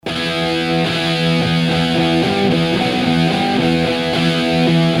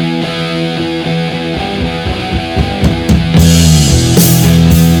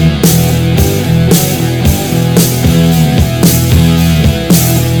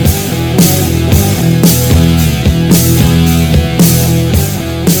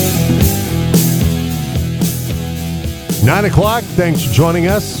9 o'clock. Thanks for joining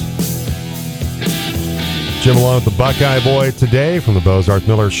us. Jim along with the Buckeye Boy today from the Bozarth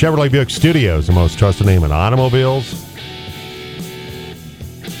Miller Chevrolet Buick Studios, the most trusted name in automobiles.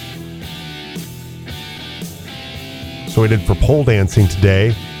 So we did for pole dancing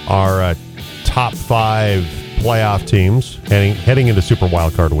today our top 5 playoff teams heading into Super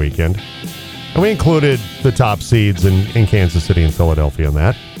Wildcard weekend. And we included the top seeds in Kansas City and Philadelphia in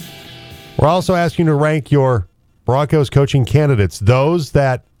that. We're also asking you to rank your Broncos coaching candidates, those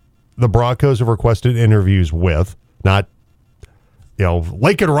that the Broncos have requested interviews with, not,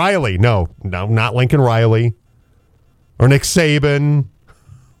 Lincoln Riley. No, not Lincoln Riley or Nick Saban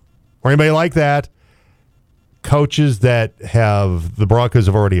or anybody like that. Coaches that the Broncos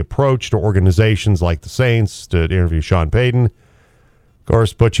have already approached, or organizations like the Saints to interview Sean Payton. Of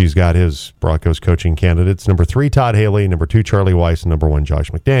course, Butchie's got his Broncos coaching candidates. Number 3, Todd Haley. Number 2, Charlie Weiss. And number 1,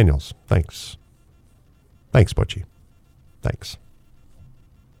 Josh McDaniels. Thanks, Butchie.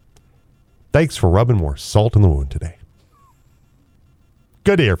 Thanks for rubbing more salt in the wound today.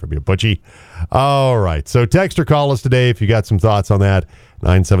 Good to hear from you, Butchie. All right, so text or call us today if you got some thoughts on that.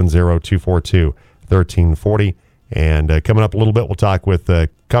 970-242-1340. And coming up a little bit, we'll talk with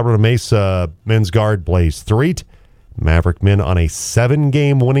Colorado Mesa men's guard Blaze Threet. Maverick men on a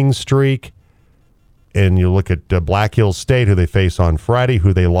 7-game winning streak. And you look at Black Hills State, who they face on Friday,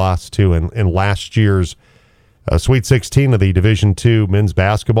 who they lost to in last year's Sweet 16 of the Division II men's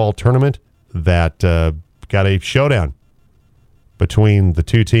basketball tournament. That got a showdown between the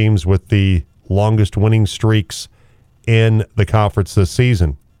two teams with the longest winning streaks in the conference this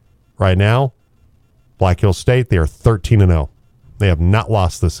season. Right now, Black Hills State, they are 13-0. They have not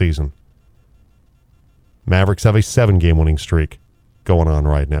lost this season. Mavericks have a 7-game winning streak going on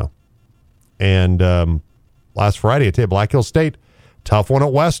right now. And last Friday, I tell you, Black Hills State, tough one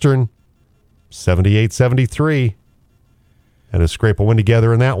at Western, 78-73. And a scrape a win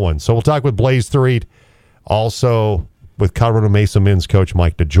together in that one. So we'll talk with Blaze Threet, also with Colorado Mesa men's coach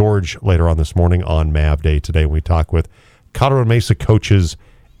Mike DeGeorge later on this morning on Mav Day today. We talk with Colorado Mesa coaches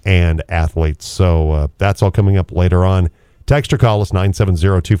and athletes. So that's all coming up later on. Text or call us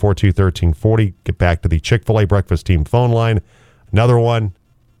 970-242-1340. Get back to the Chick-fil-A breakfast team phone line. Another one.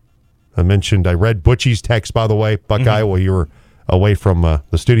 I read Butchie's text, by the way, Buckeye, while you were away from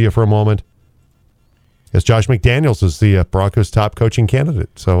the studio for a moment. Yes, Josh McDaniels is the Broncos' top coaching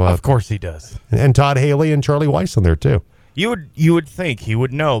candidate. So of course he does. And Todd Haley and Charlie Weiss in there, too. You would think he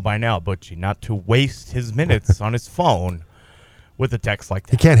would know by now, Butchie, not to waste his minutes on his phone with a text like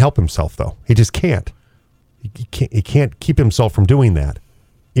that. He can't help himself, though. He just can't. He can't keep himself from doing that,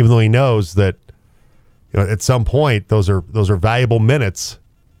 even though he knows that at some point those are valuable minutes,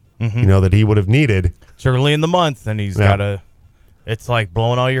 that he would have needed. It's early in the month, and he's got to. It's like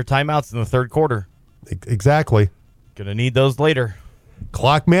blowing all your timeouts in the third quarter. Exactly. Gonna need those later.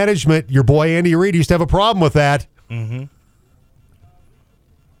 Clock management. Your boy Andy Reid used to have a problem with that. Mm-hmm.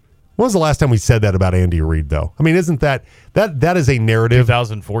 When was the last time we said that about Andy Reid, though? I mean, isn't that is a narrative?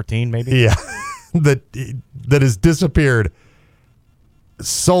 2014, maybe. Yeah, that has disappeared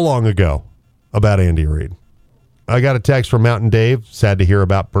so long ago about Andy Reid. I got a text from Mountain Dave. Sad to hear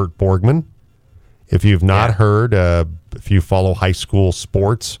about Bert Borgman. If you've not heard, if you follow high school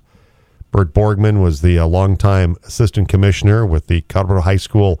sports, Bert Borgman was the longtime assistant commissioner with the Colorado High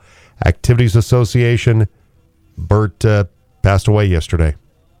School Activities Association. Bert passed away yesterday.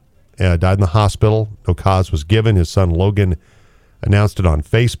 Died in the hospital. No cause was given. His son Logan announced it on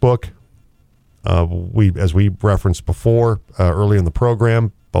Facebook. As we referenced before, early in the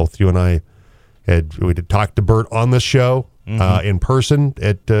program, both you and I we did talk to Bert on the show in person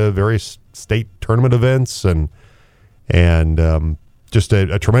at various state tournament events, and just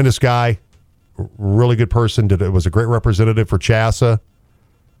a tremendous guy, really good person. Was a great representative for CHSAA.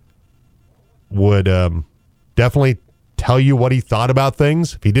 Would definitely tell you what he thought about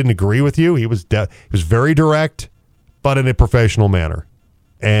things. If he didn't agree with you, he was very direct, but in a professional manner,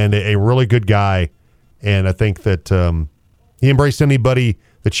 and a really good guy. And I think that he embraced anybody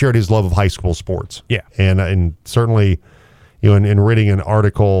that shared his love of high school sports. Yeah, and certainly, in reading an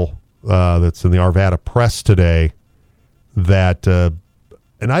article that's in the Arvada Press today, that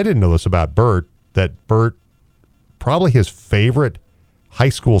and I didn't know this about Bert, that Bert, probably his favorite high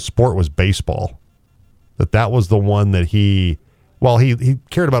school sport was baseball. That was the one that he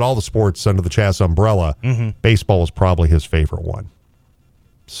cared about all the sports under the CHSAA umbrella. Baseball was probably his favorite one.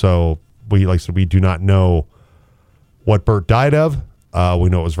 So we do not know what Bert died of. We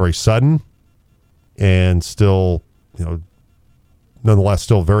know it was very sudden, and still, nonetheless,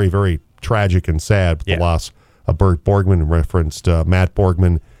 still very, very tragic and sad with the loss of Bert Borgman. Referenced Matt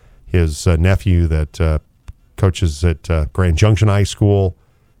Borgman, his nephew that coaches at Grand Junction High School,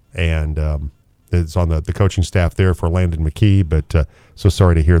 and is on the coaching staff there for Landon McKee. But so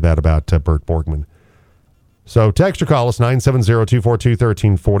sorry to hear that about Bert Borgman. So text or call us,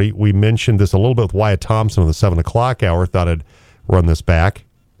 970-242-1340. We mentioned this a little bit with Wyatt Thompson on the 7 o'clock hour. Thought I'd run this back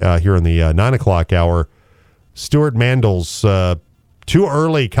here in the 9 o'clock hour. Stuart Mandel's too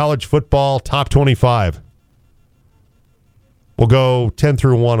early college football top 25. We'll go 10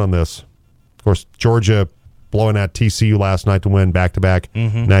 through 1 on this. Of course, Georgia blowing out TCU last night to win back-to-back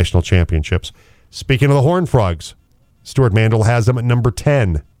national championships. Speaking of the Horned Frogs, Stuart Mandel has them at number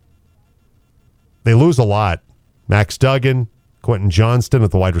 10. They lose a lot. Max Duggan, Quentin Johnston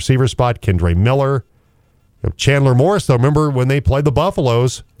at the wide receiver spot, Kendre Miller. Chandler Morris, though, remember when they played the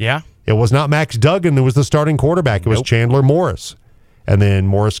Buffaloes? Yeah. It was not Max Duggan who was the starting quarterback. It was Chandler Morris. And then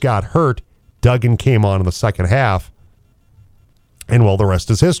Morris got hurt. Duggan came on in the second half. And, well, the rest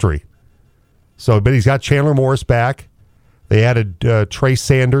is history. So, but he's got Chandler Morris back. They added Trey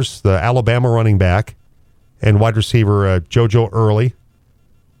Sanders, the Alabama running back, and wide receiver JoJo Early.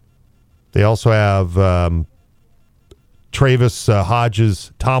 They also have Travis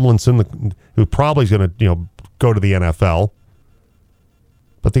Hodges Tomlinson, who probably is going to go to the NFL.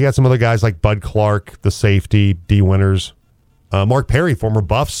 But they got some other guys like Bud Clark, the safety, D. Winters. Mark Perry, former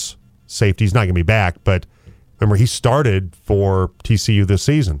Buffs safety, he's not going to be back, but remember he started for TCU this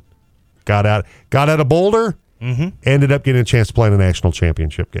season. Got out of Boulder, ended up getting a chance to play in a national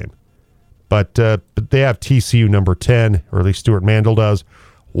championship game. But they have TCU number 10, or at least Stuart Mandel does.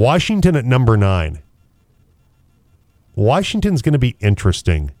 Washington at number 9. Washington's going to be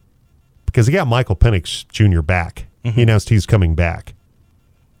interesting because they got Michael Penix Jr. back. He announced he's coming back.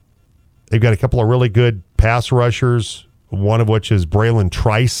 They've got a couple of really good pass rushers, one of which is Braylon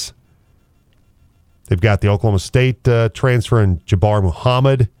Trice. They've got the Oklahoma State transfer and Jabbar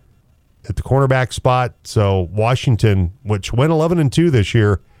Muhammad at the cornerback spot. So Washington, which went 11-2 this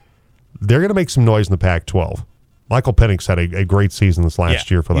year, they're going to make some noise in the Pac-12. Michael Penix had a great season this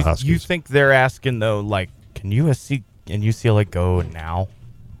last year for the Huskies. You think they're asking, though, like, can USC and UCLA go now?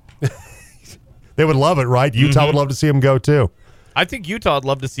 They would love it, right? Utah would love to see them go, too. I think Utah would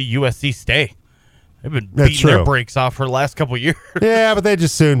love to see USC stay. They've been beating their breaks off for the last couple of years. Yeah, but they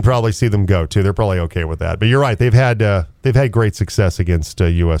just soon probably see them go, too. They're probably okay with that. But you're right. They've had great success against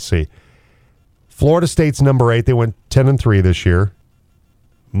USC. Florida State's number 8. They went 10-3 this year.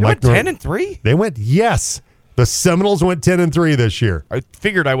 They went 10-3? They went, yes. The Seminoles went 10-3 this year. I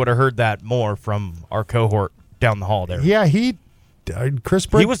figured I would have heard that more from our cohort down the hall there. Yeah, Chris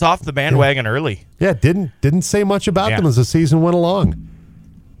Britt, he was off the bandwagon early. Yeah, didn't say much about them as the season went along.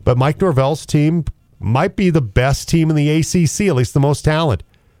 But Mike Norvell's team might be the best team in the ACC, at least the most talent.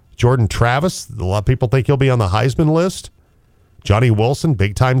 Jordan Travis, a lot of people think he'll be on the Heisman list. Johnny Wilson,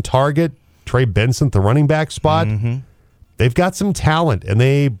 big-time target. Trey Benson, the running back spot. They've got some talent, and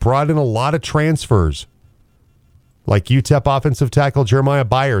they brought in a lot of transfers. Like UTEP offensive tackle Jeremiah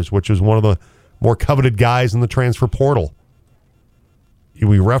Byers, which was one of the more coveted guys in the transfer portal.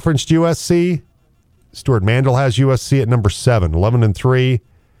 We referenced USC. Stuart Mandel has USC at number 7, 11-3.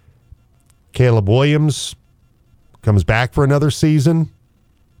 Caleb Williams comes back for another season.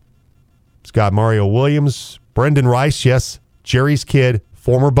 It's got Mario Williams, Brendan Rice, yes, Jerry's kid,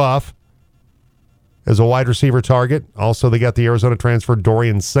 former Buff, as a wide receiver target. Also, they got the Arizona transfer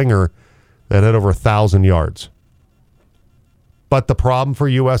Dorian Singer that had over 1,000 yards. But the problem for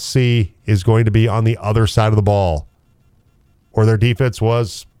USC is going to be on the other side of the ball, where their defense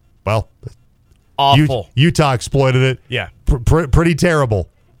was, well, awful. Utah exploited it. Yeah. Pretty terrible.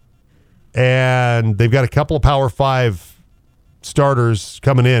 And they've got a couple of Power 5 starters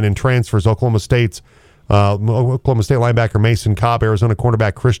coming in transfers. Oklahoma State linebacker Mason Cobb, Arizona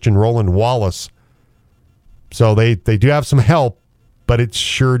cornerback Christian Roland Wallace. So they do have some help, but it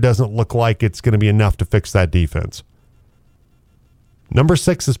sure doesn't look like it's going to be enough to fix that defense. Number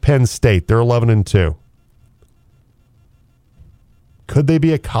 6 is Penn State. They're 11-2. Could they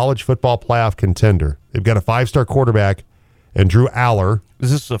be a college football playoff contender? They've got a 5-star quarterback and Drew Aller.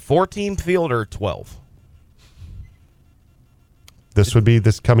 Is this a 4-team field or 12? This would be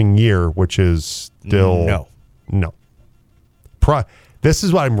this coming year, which is still... No. This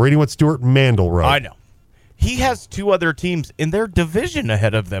is what I'm reading what Stuart Mandel wrote. I know. He has 2 other teams in their division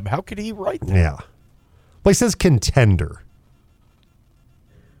ahead of them. How could he write that? Yeah. Well, he says contender.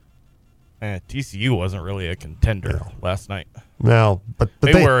 TCU wasn't really a contender last night. No, but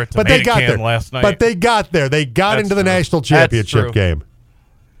they were. But they got there last night. But they got there. They got into the national championship game.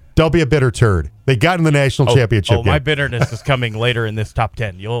 Don't be a bitter turd. They got in the national championship game. My bitterness is coming later in this top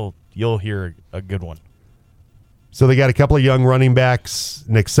 10. You'll hear a good one. So they got a couple of young running backs: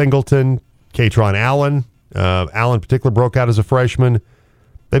 Nick Singleton, Katron Allen, Allen in particular broke out as a freshman.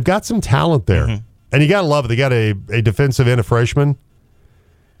 They've got some talent there. Mm-hmm. And you got to love it. They got a defensive end, a freshman.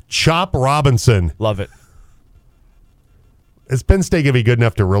 Chop Robinson. Love it. Is Penn State going to be good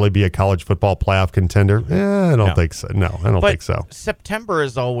enough to really be a college football playoff contender? I don't think so. No, I don't think so. September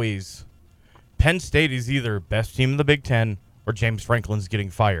is always Penn State is either best team in the Big Ten or James Franklin's getting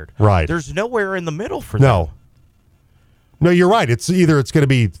fired. Right. There's nowhere in the middle for them. No, you're right. It's either going to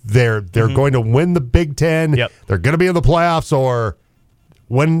be they're going to win the Big Ten, Yep. they're going to be in the playoffs, or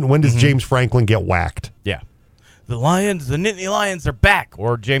when does James Franklin get whacked? Yeah. The Nittany Lions are back,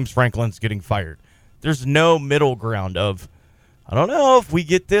 or James Franklin's getting fired. There's no middle ground of, I don't know, if we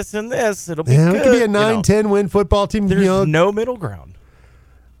get this and this, it'll be good. It could be a 9-10 win football team. There's no middle ground.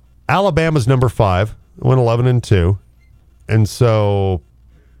 Alabama's number 5, went 11-2. And so,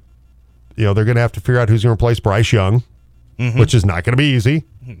 they're going to have to figure out who's going to replace Bryce Young, which is not going to be easy.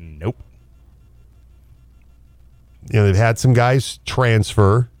 Nope. They've had some guys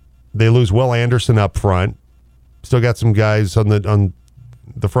transfer. They lose Will Anderson up front. Still got some guys on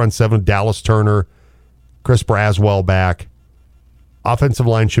the front seven. Dallas Turner, Chris Braswell back. Offensive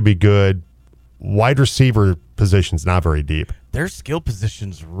line should be good. Wide receiver position's not very deep. Their skill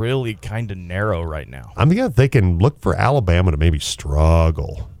position's really kind of narrow right now. I'm thinking they can look for Alabama to maybe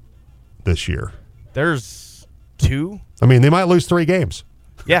struggle this year. There's 2. I mean, they might lose 3 games.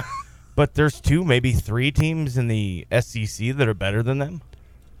 Yeah, but there's 2, maybe 3 teams in the SEC that are better than them.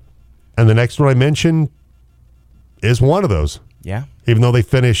 And the next one I mentioned is one of those. Yeah. Even though they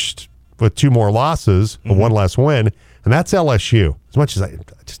finished with 2 more losses, but 1 less win, and that's LSU. As much as I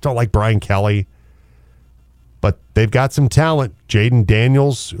just don't like Brian Kelly, but they've got some talent. Jaden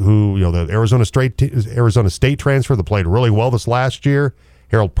Daniels, who the Arizona State transfer that played really well this last year.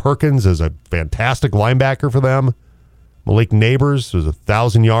 Harold Perkins is a fantastic linebacker for them. Malik Neighbors was a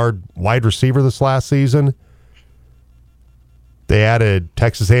 1,000-yard wide receiver this last season. They added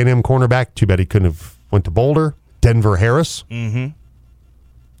Texas A&M cornerback. Too bad he couldn't have went to Boulder. Denver Harris. Mm-hmm.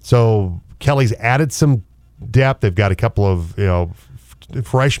 So Kelly's added some depth. They've got a couple of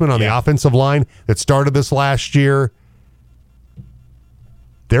freshmen on the offensive line that started this last year.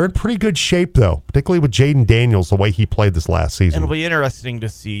 They're in pretty good shape, though, particularly with Jaden Daniels, the way he played this last season. It'll be interesting to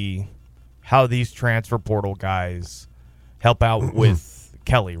see how these transfer portal guys help out with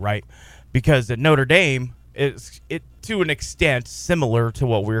Kelly, right? Because at Notre Dame, it's to an extent similar to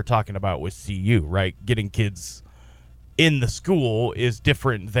what we were talking about with CU, right? Getting kids in the school is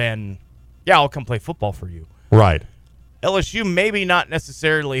different than, I'll come play football for you. Right. LSU maybe not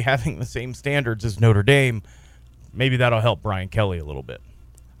necessarily having the same standards as Notre Dame. Maybe that'll help Brian Kelly a little bit.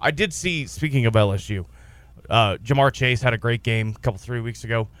 I did see, speaking of LSU, Jamar Chase had a great game 3 weeks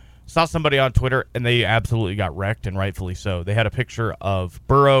ago. Saw somebody on Twitter, and they absolutely got wrecked, and rightfully so. They had a picture of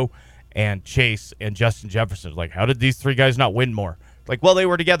Burrow and Chase and Justin Jefferson. Like, how did these 3 guys not win more? Like, well, they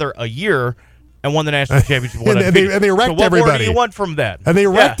were together a year and won the national championship. and they wrecked so everybody. What more do you want from that? And they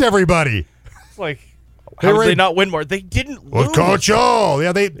wrecked everybody. It's like, how did they not win more? They didn't lose. Well, Coach O.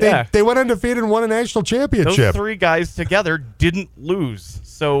 Yeah, they went undefeated and won a national championship. Those 3 guys together didn't lose.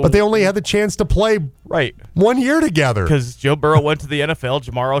 So, but they only had the chance to play 1 year together. Because Joe Burrow went to the NFL.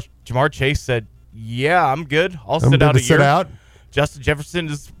 Jamar Chase said, "Yeah, I'm good. I'll sit out a year." Justin Jefferson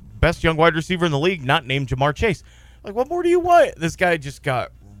is best young wide receiver in the league, not named Jamar Chase. Like, what more do you want? This guy just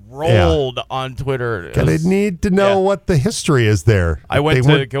got rolled on Twitter. They need to know what the history is there. I went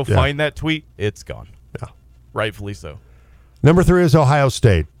to go find that tweet. It's gone. Yeah. Rightfully so. Number 3 is Ohio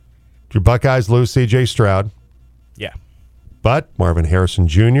State. Your Buckeyes lose C.J. Stroud. Yeah. But Marvin Harrison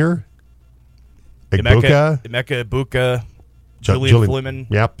Jr., Emeka Ibuka, Julian Fleming.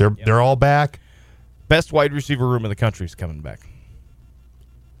 Yep, they're all back. Best wide receiver room in the country is coming back.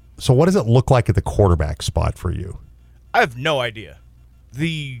 So what does it look like at the quarterback spot for you? I have no idea.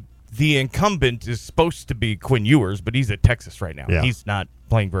 The incumbent is supposed to be Quinn Ewers, but he's at Texas right now. Yeah. He's not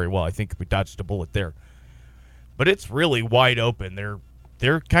playing very well. I think we dodged a bullet there. But it's really wide open.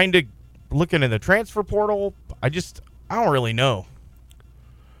 They're kind of looking in the transfer portal. I don't really know.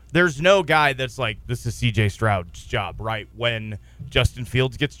 There's no guy that's like, this is C.J. Stroud's job, right? When Justin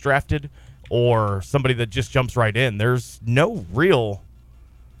Fields gets drafted or somebody that just jumps right in. There's no real,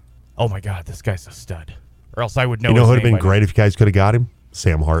 oh my God, this guy's a stud. Or else I would know. You know who would have been great if you guys could have got him?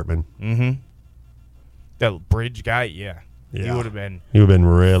 Sam Hartman. Mm-hmm. That bridge guy, yeah. He would have been. He would have been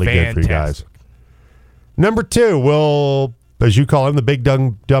really fantastic. Good for you guys. Number 2 will, as you call him, the big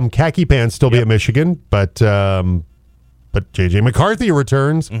dumb khaki pants still be at Michigan, but J.J. McCarthy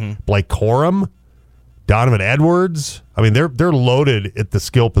returns. Mm-hmm. Blake Corum, Donovan Edwards. I mean, they're loaded at the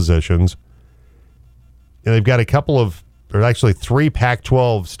skill positions. And they've got a couple of, or actually 3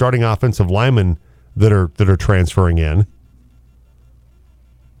 Pac-12 starting offensive linemen that are transferring in.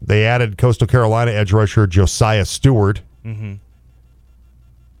 They added Coastal Carolina edge rusher Josiah Stewart. Mm-hmm.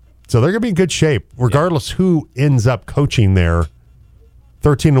 So they're going to be in good shape, regardless who ends up coaching there.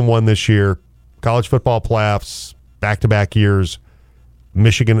 13-1 this year. College football playoffs, back-to-back years.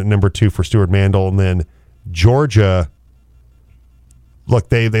 Michigan at number 2 for Stuart Mandel. And then Georgia. Look,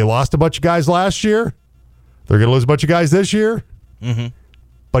 they lost a bunch of guys last year. They're going to lose a bunch of guys this year. Mm-hmm.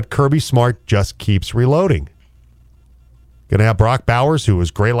 But Kirby Smart just keeps reloading. Going to have Brock Bowers, who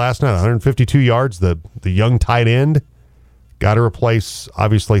was great last night, 152 yards, the young tight end. Got to replace,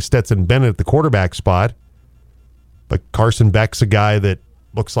 obviously, Stetson Bennett at the quarterback spot. But Carson Beck's a guy that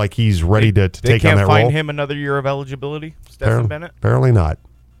looks like he's ready to take on that role. They can't find him another year of eligibility, Stetson Bennett? Apparently not.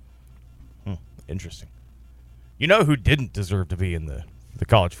 Interesting. You know who didn't deserve to be in the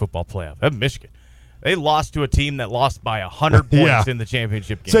college football playoff? Michigan. They lost to a team that lost by 100 points in the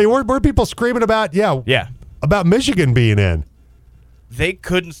championship game. So were people screaming about, about Michigan being in? They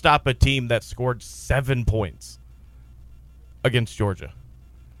couldn't stop a team that scored 7 points against Georgia.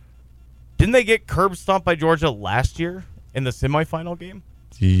 Didn't they get curb stomped by Georgia last year in the semifinal game?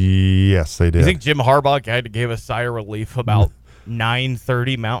 Yes, they did. You think Jim Harbaugh gave a sigh of relief about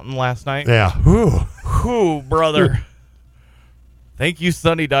 9:30 Mountain last night? Yeah. Whew, brother. Thank you,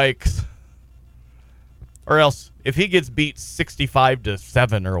 Sonny Dykes. Or else, if he gets beat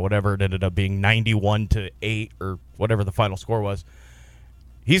 65-7 or whatever it ended up being, 91-8 or whatever the final score was,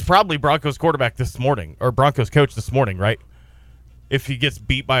 he's probably Broncos quarterback this morning, or Broncos coach this morning, right? If he gets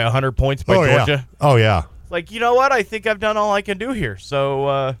beat by 100 points by Georgia. Oh, yeah. Like, you know what? I think I've done all I can do here.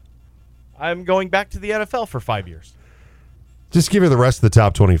 So I'm going back to the NFL for 5 years. Just give you the rest of the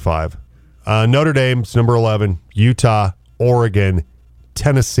top 25. Notre Dame's number 11, Utah, Oregon,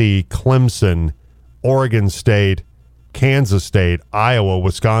 Tennessee, Clemson, Oregon State, Kansas State, Iowa,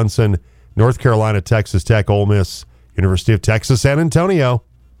 Wisconsin, North Carolina, Texas Tech, Ole Miss, University of Texas, San Antonio.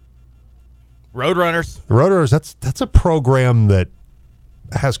 Roadrunners. The Roadrunners, that's a program that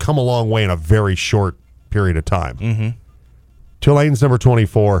has come a long way in a very short period of time. Mm-hmm. Tulane's number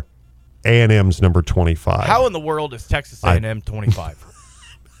 24, A&M's number 25. How in the world is Texas A&M 25?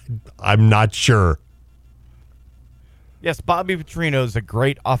 I'm not sure. Yes, Bobby Petrino's a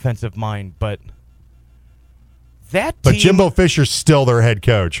great offensive mind, but that team... But Jimbo Fisher's still their head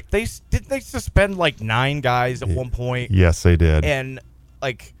coach. Didn't they suspend like 9 guys at one point? Yes, they did. And,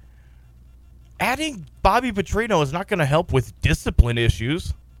 like, adding Bobby Petrino is not going to help with discipline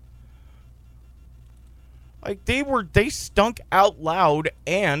issues. Like, they stunk out loud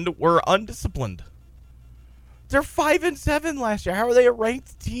and were undisciplined. They're 5-7 last year. How are they a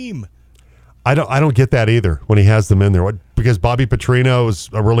ranked team? I don't get that either when he has them in there. Because Bobby Petrino is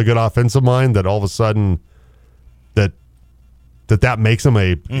a really good offensive mind that all of a sudden that makes him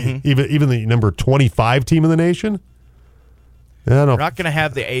even the number 25 team in the nation? They're not going to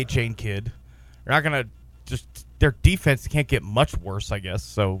have the A-Chain kid. They're not going to their defense can't get much worse, I guess.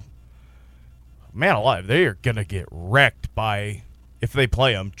 So, man alive, they are going to get wrecked by, if they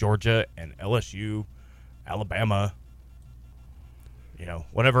play them, Georgia and LSU, Alabama. You know,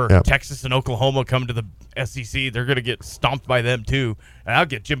 whenever Texas and Oklahoma come to the SEC, they're going to get stomped by them too. And I'll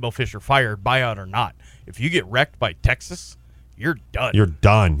get Jimbo Fisher fired, buyout or not. If you get wrecked by Texas, you're done. You're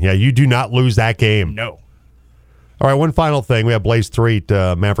done. Yeah, you do not lose that game. No. All right, one final thing. We have Blaze Threet,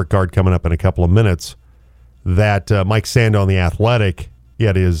 Maverick Guard, coming up in a couple of minutes. That Mike Sando on The Athletic, he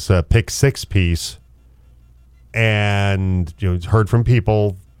had his pick 6 piece, and he's heard from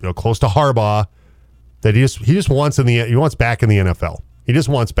people close to Harbaugh that he just wants back in the NFL. He just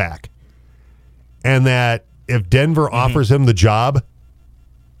wants back, and that if Denver offers him the job,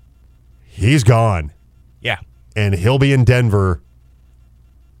 he's gone. Yeah, and he'll be in Denver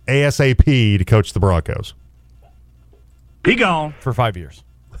ASAP to coach the Broncos. Be gone for 5 years.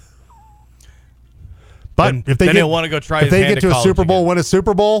 But if he'll want to go try. If they get to a Super Bowl, win a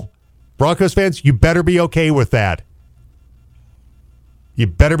Super Bowl, Broncos fans, you better be okay with that. You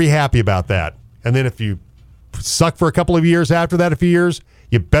better be happy about that. And then if you suck for a couple of years after that, a few years,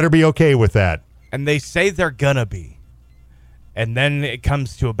 you better be okay with that. And they say they're gonna be. And then it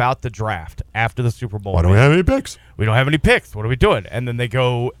comes to about the draft after the Super Bowl. Why don't we have any picks? We don't have any picks. What are we doing? And then they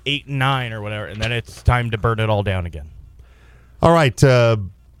go 8-9 or whatever, and then it's time to burn it all down again. All right.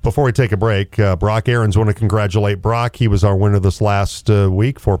 Before we take a break, Brock Aarons, want to congratulate Brock. He was our winner this last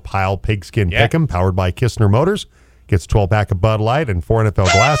week for Pile Pigskin Pick'em, powered by Kistner Motors. Gets 12-pack of Bud Light and 4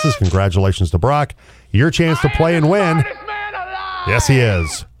 NFL glasses. Congratulations to Brock. Your chance to play and win. Yes, he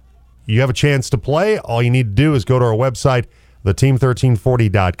is. You have a chance to play. All you need to do is go to our website,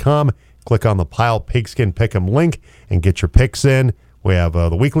 theteam1340.com. Click on the Pile Pigskin Pick'em link and get your picks in. We have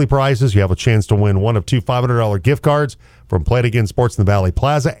the weekly prizes. You have a chance to win one of two $500 gift cards from Play It Again Sports in the Valley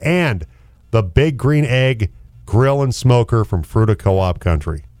Plaza and the Big Green Egg Grill and Smoker from Fruta Co-op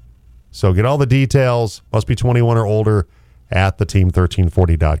Country. So get all the details. Must be 21 or older at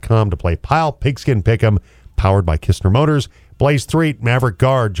theteam1340.com to play Pile Pigskin Pick'em, powered by Kistner Motors. Blaze Threet, Maverick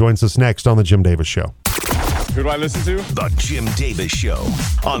Guard, joins us next on The Jim Davis Show. Who do I listen to? The Jim Davis Show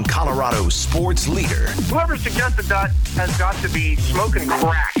on Colorado Sports Leader. Whoever suggested that has got to be smoking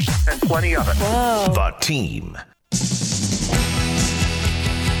crack, and plenty of it. Whoa. The Team.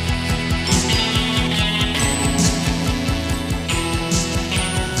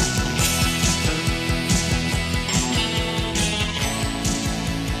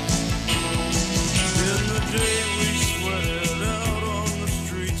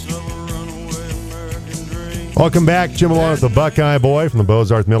 Welcome back. Jim along with the Buckeye Boy from the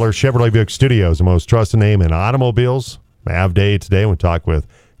Bozarth Miller Chevrolet Buick Studios, the most trusted name in automobiles. Mav Day today. We talk with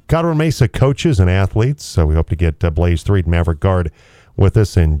Colorado Mesa coaches and athletes. So we hope to get Blaze Threet and Maverick Guard with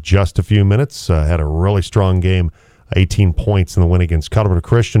us in just a few minutes. Had a really strong game, 18 points in the win against Colorado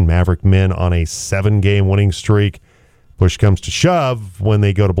Christian. Maverick men on a 7-game winning streak. Push comes to shove when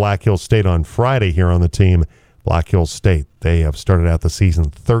they go to Black Hills State on Friday here on the team. Black Hills State, they have started out the season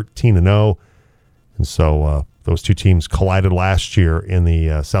 13-0. And so those two teams collided last year in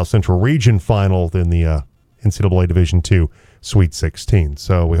the South Central Region Final in the NCAA Division II Sweet 16.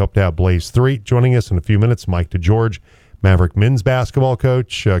 So we hope to have Blaze Threet joining us in a few minutes. Mike DeGeorge, Maverick men's basketball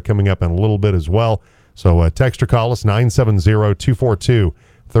coach, coming up in a little bit as well. So text or call us,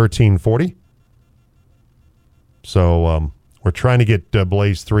 970-242-1340. So we're trying to get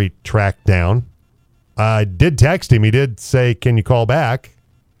Blaze Threet tracked down. I did text him. He did say, can you call back?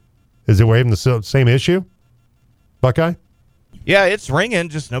 Is it we're having the same issue, Buckeye? Yeah, it's ringing,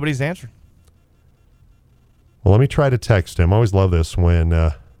 just nobody's answering. Well, let me try to text him. I always love this when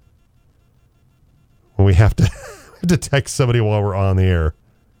we have to, to text somebody while we're on the air.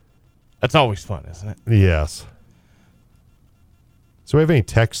 That's always fun, isn't it? Yes. So we have any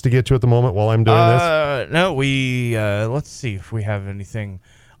text to get to at the moment while I'm doing this? No, we let's see if we have anything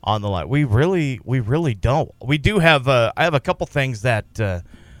on the line. We really don't. We do have I have a couple things that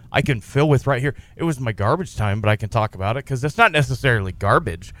I can fill with right here. It was my garbage time, but I can talk about it because it's not necessarily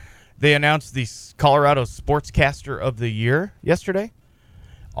garbage. They announced the Colorado Sportscaster of the Year yesterday.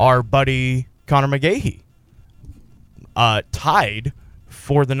 Our buddy Connor McGahee tied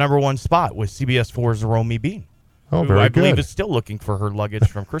for the number one spot with CBS 4's Romy Bean, Oh, who very I believe good. is still looking for her luggage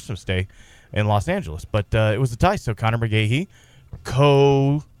from Christmas Day in Los Angeles. But it was a tie, so Connor McGahee,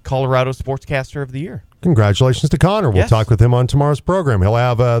 Colorado Sportscaster of the Year. Congratulations to Connor. We'll Yes. talk with him on tomorrow's program. He'll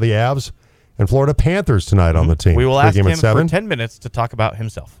have the Avs and Florida Panthers tonight on the team. We will Big ask game him at 7. for 10 minutes to talk about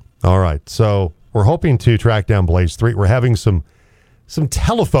himself. All right. So we're hoping to track down Blaze Threet. We're having some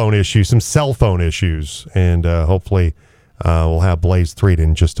telephone issues, some cell phone issues, and hopefully we'll have Blaze Threet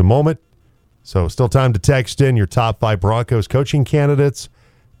in just a moment. So still time to text in your top 5 Broncos coaching candidates,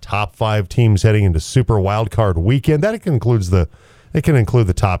 top 5 teams heading into Super Wildcard Weekend. That includes it can include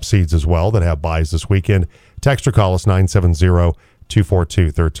the top seeds as well that have buys this weekend. Text or call us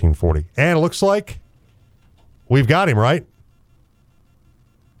 970-242-1340. And it looks like we've got him, right?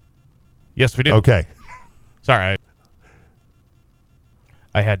 Yes, we do. Okay. Sorry,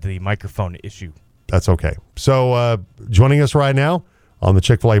 I had the microphone issue. That's okay. So joining us right now on the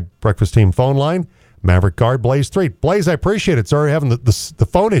Chick-fil-A Breakfast Team phone line, Maverick Guard, Blaze Threet. Blaze, I appreciate it. Sorry having the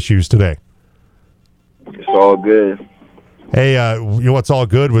phone issues today. It's all good. Hey, what's all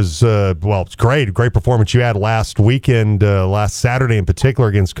good was, it's great. Great performance you had last weekend, last Saturday in particular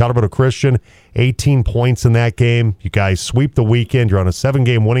against Colorado Christian. 18 points in that game. You guys sweep the weekend. You're on a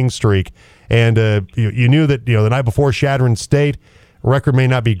 7-game winning streak. And you knew that the night before Chadron State, record may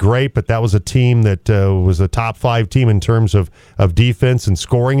not be great, but that was a team that was a top 5 team in terms of defense and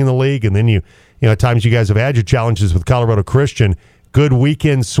scoring in the league. And then at times you guys have had your challenges with Colorado Christian. Good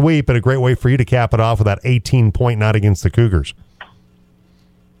weekend sweep and a great way for you to cap it off with that 18-point night against the Cougars.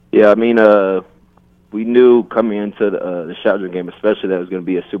 Yeah, I mean, we knew coming into the Chadron game, especially, that it was going to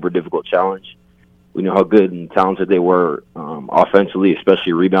be a super difficult challenge. We knew how good and talented they were offensively,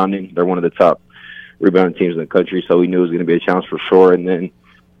 especially rebounding. They're one of the top rebounding teams in the country, so we knew it was going to be a challenge for sure. And then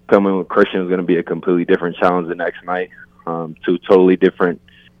coming with Christian was going to be a completely different challenge the next night. 2 totally different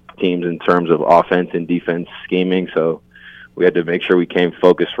teams in terms of offense and defense scheming, so we had to make sure we came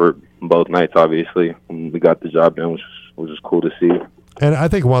focused for both nights, obviously. And we got the job done, which was cool to see. And I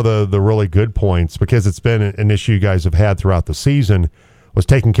think one of the really good points, because it's been an issue you guys have had throughout the season, was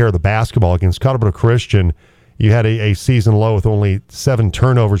taking care of the basketball against Colorado Christian. You had a season low with only 7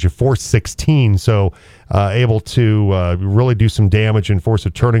 turnovers. You forced 16, so able to really do some damage and force a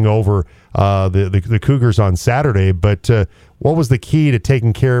turning over the Cougars on Saturday. But what was the key to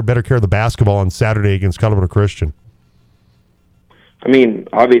taking better care of the basketball on Saturday against Colorado Christian? I mean,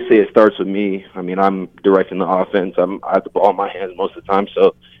 obviously it starts with me. I mean, I'm directing the offense. I have the ball in my hands most of the time,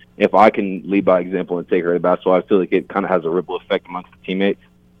 so if I can lead by example and take care of the basketball, I feel like it kind of has a ripple effect amongst the teammates.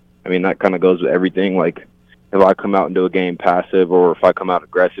 I mean, that kind of goes with everything. Like, if I come out and do a game passive or if I come out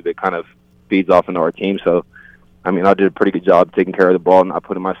aggressive, it kind of feeds off into our team. So, I mean, I did a pretty good job taking care of the ball and not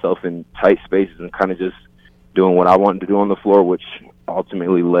putting myself in tight spaces and kind of just doing what I wanted to do on the floor, which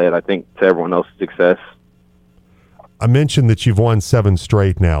ultimately led, I think, to everyone else's success. I mentioned that you've won 7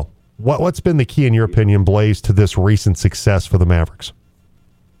 straight now. What's been the key, in your opinion, Blaze, to this recent success for the Mavericks?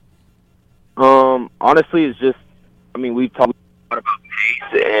 Honestly, it's just, I mean, we've talked a lot about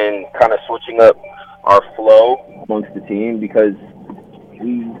pace and kind of switching up our flow amongst the team because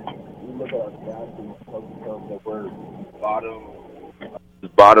we look at our stats and that we're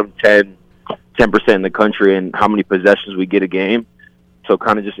bottom 10% in the country and how many possessions we get a game. So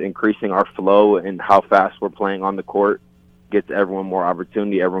kind of just increasing our flow and how fast we're playing on the court gets everyone more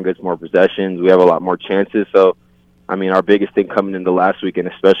opportunity. Everyone gets more possessions. We have a lot more chances. So, I mean, our biggest thing coming into last weekend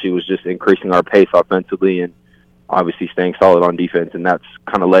especially was just increasing our pace offensively and obviously staying solid on defense. And that's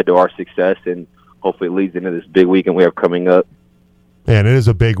kind of led to our success and hopefully it leads into this big weekend we have coming up. And it is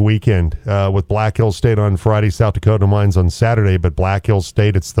a big weekend with Black Hills State on Friday, South Dakota Mines on Saturday. But Black Hills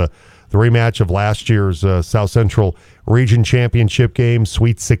State, it's the rematch of last year's South Central Region Championship game,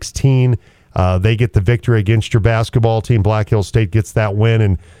 Sweet 16. They get the victory against your basketball team. Black Hills State gets that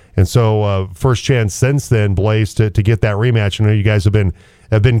win, and so first chance since then, Blaze, to get that rematch. I know you guys have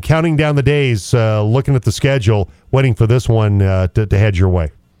been counting down the days, looking at the schedule, waiting for this one to head your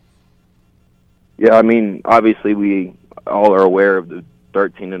way. Yeah, I mean, obviously we all are aware of the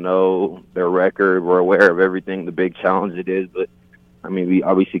 13-0, their record. We're aware of everything, the big challenge it is, but I mean, we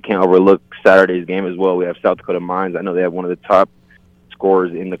obviously can't overlook Saturday's game as well. We have South Dakota Mines. I know they have one of the top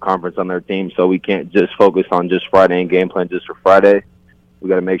scorers in the conference on their team, so we can't just focus on just Friday and game plan just for Friday. We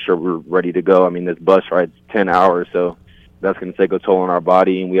got to make sure we're ready to go. I mean, this bus ride's 10 hours, so that's going to take a toll on our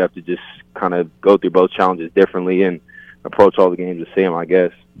body, and we have to just kind of go through both challenges differently and approach all the games the same, I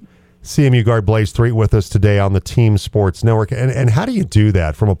guess. CMU guard Blaze Threet with us today on the Team Sports Network. And how do you do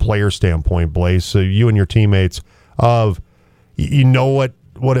that from a player standpoint, Blaze? So you and your teammates you know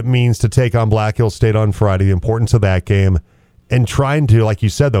what it means to take on Black Hills State on Friday, the importance of that game, and trying to, like you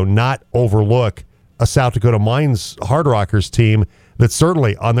said, though, not overlook a South Dakota Mines Hard Rockers team that's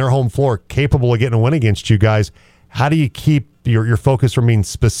certainly on their home floor capable of getting a win against you guys. How do you keep your focus from being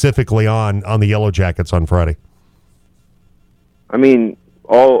specifically on the Yellow Jackets on Friday? I mean,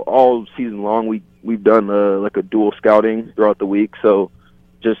 all season long we've done like a dual scouting throughout the week, so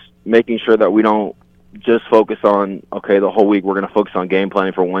just making sure that we don't just focus on, okay, the whole week we're going to focus on game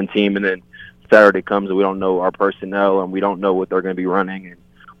planning for one team, and then Saturday comes and we don't know our personnel and we don't know what they're going to be running, and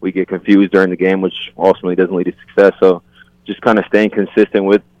we get confused during the game, which ultimately doesn't lead to success. So just kind of staying consistent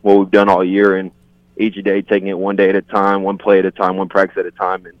with what we've done all year and each day taking it one day at a time, one play at a time, one practice at a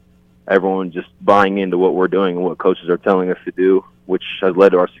time, and everyone just buying into what we're doing and what coaches are telling us to do, which has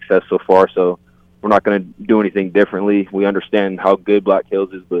led to our success so far. So we're not going to do anything differently. We understand how good Black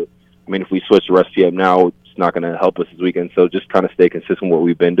Hills is, but I mean, if we switch the recipe up now, it's not going to help us this weekend. So just kind of stay consistent with what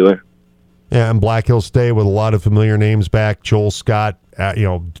we've been doing. Yeah, and Black Hills State with a lot of familiar names back. Joel Scott,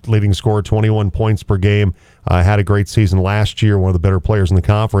 leading scorer, 21 points per game. Had a great season last year, one of the better players in the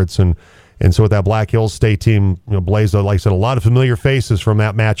conference. And so with that Black Hills State team, Blaze, like I said, a lot of familiar faces from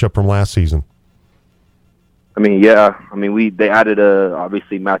that matchup from last season. I mean, yeah. I mean, they added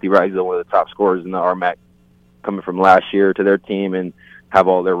obviously Matthew Ragsdale, one of the top scorers in the RMAC, coming from last year to their team, and have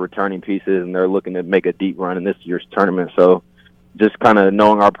all their returning pieces, and they're looking to make a deep run in this year's tournament. So just kind of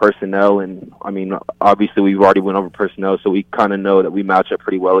knowing our personnel, and I mean, obviously we've already went over personnel, so we kind of know that we match up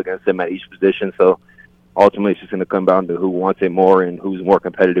pretty well against them at each position. So ultimately it's just going to come down to who wants it more and who's more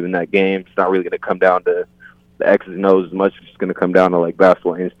competitive in that game. It's not really going to come down to the X's and O's as much. It's going to come down to like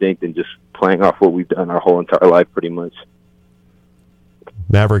basketball instinct and just playing off what we've done our whole entire life pretty much.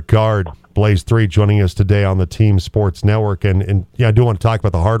 Maverick guard Blaze Threet joining us today on the Team Sports Network, and yeah, I do want to talk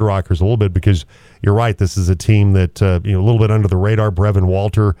about the Hard Rockers a little bit, because you're right, this is a team that a little bit under the radar. Brevin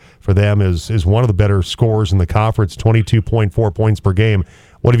Walter for them is one of the better scorers in the conference, 22.4 points per game.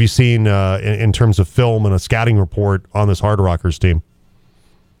 What have you seen in terms of film and a scouting report on this Hard Rockers team?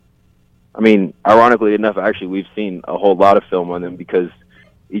 I mean, ironically enough, actually, we've seen a whole lot of film on them, because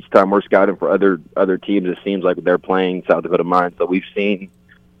each time we're scouting for other teams, it seems like they're playing South Dakota Mines. So we've seen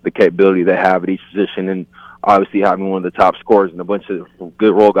the capability they have at each position. And obviously having one of the top scorers and a bunch of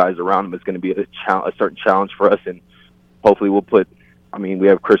good role guys around him is going to be a certain challenge for us. And hopefully we'll put, we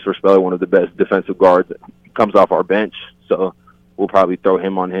have Christopher Speller, one of the best defensive guards that comes off our bench. So we'll probably throw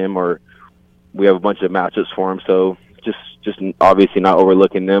him on him, or we have a bunch of matchups for him. So just obviously not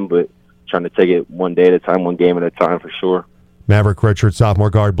overlooking them, but trying to take it one day at a time, one game at a time for sure. Maverick Richards, sophomore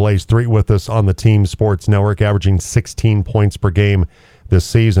guard, Blaze Threet with us on the Team Sports Network, averaging 16 points per game this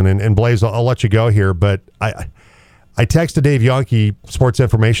season. And Blaze, I'll let you go here, but I texted Dave Yonke, sports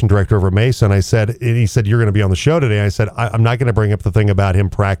information director over at Mason. He said, you're going to be on the show today. I said, I'm not going to bring up the thing about him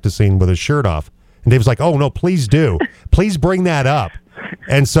practicing with his shirt off. And Dave was like, oh, no, please do. Please bring that up.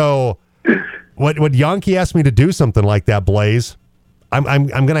 And so what Yonke asked me to do something like that, Blaze, I'm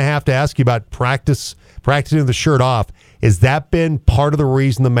going to have to ask you about practicing with the shirt off. Has that been part of the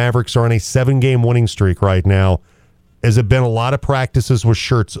reason the Mavericks are on a 7-game winning streak right now? Has it been a lot of practices with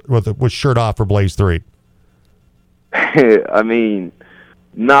shirt off for Blaze Threet?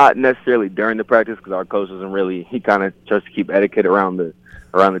 Not necessarily during the practice, because our coach doesn't really. He kind of tries to keep etiquette around the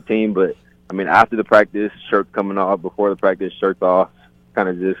team. But after the practice, shirts coming off. Before the practice, shirts off. Kind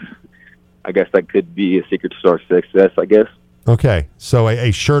of just, I guess that could be a secret to our success, I guess. Okay, so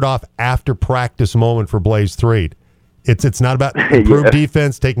a shirt off after practice moment for Blaze Threet. It's not about improved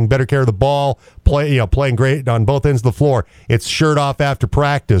defense, taking better care of the ball, playing great on both ends of the floor. It's shirt off after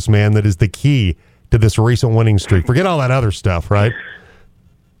practice, man. That is the key to this recent winning streak. Forget all that other stuff, right?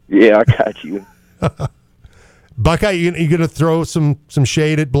 Yeah, I got you. Buckeye, you going to throw some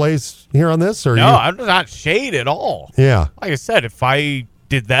shade at Blaze here on this? Or no, I'm not shade at all. Yeah, like I said, if I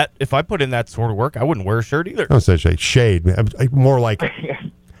did that, if I put in that sort of work, I wouldn't wear a shirt either. I don't say shade. More like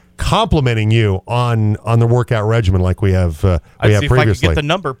complimenting you on the workout regimen like we have I'd see previously. If I could get the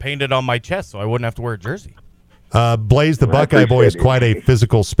number painted on my chest so I wouldn't have to wear a jersey. Blaze, the Buckeye boy, is quite a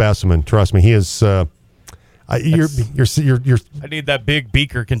physical specimen. Trust me, he is. You're. I need that big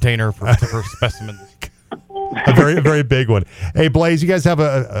beaker container for specimens. A very big one. Hey, Blaze, you guys have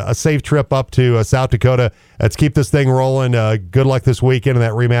a safe trip up to South Dakota. Let's keep this thing rolling. Good luck this weekend in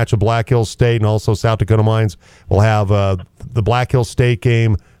that rematch of Black Hills State, and also South Dakota Mines will have the Black Hills State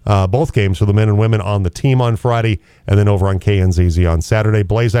game, both games for the men and women on the team on Friday, and then over on KNZZ on Saturday.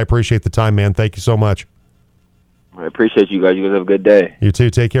 Blaze, I appreciate the time, man. Thank you so much. I appreciate you guys. You guys have a good day. You too.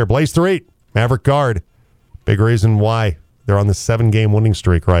 Take care. Blaze Threet, Maverick guard. Big reason why they're on the 7-game winning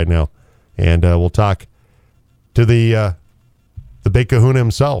streak right now. And we'll talk to the big kahuna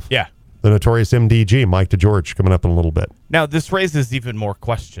himself. Yeah. The notorious MDG, Mike DeGeorge, coming up in a little bit. Now, this raises even more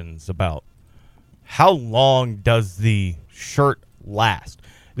questions about how long does the shirt last?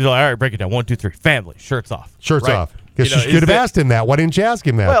 He's like, all right, break it down. 1, 2, 3. Family, shirts off. Shirts off. Because you should have asked him that. Why didn't you ask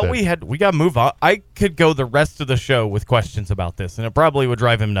him that? Well, then? we got to move on. I could go the rest of the show with questions about this, and it probably would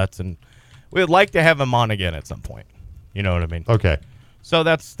drive him nuts, and we would like to have him on again at some point. You know what I mean? Okay. So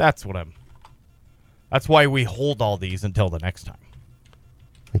that's why we hold all these until the next time.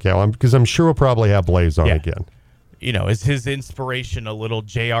 Okay, well, because I'm sure we'll probably have Blaze on again. Is his inspiration a little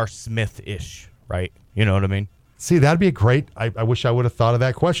J.R. Smith-ish, right? You know what I mean? See, that'd be a great. I wish I would have thought of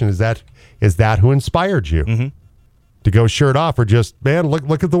that question. Is that who inspired you to go shirt off, or just, man,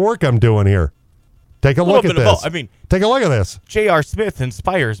 look at the work I'm doing here? Take a look at this. Take a look at this. J.R. Smith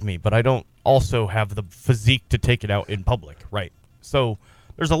inspires me, but I don't also have the physique to take it out in public, right? So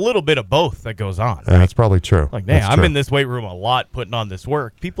there's a little bit of both that goes on. Right? That's probably true. Like, man, I'm in this weight room a lot putting on this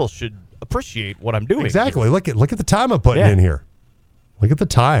work. People should appreciate what I'm doing. Exactly. Look at the time I'm putting in here. Look at the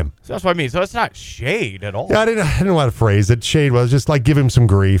time. So that's what I mean. So it's not shade at all. Yeah, I didn't know how to phrase it. Shade was just like give him some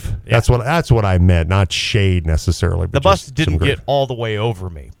grief. Yeah. That's what I meant, not shade necessarily. But the bus didn't get all the way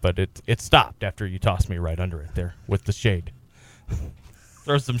over me, but it stopped after you tossed me right under it there with the shade.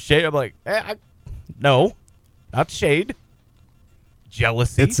 Throw some shade. I'm like, no, not shade.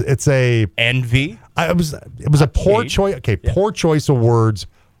 Jealousy. It's a envy. It was a poor choice. Okay, poor choice of words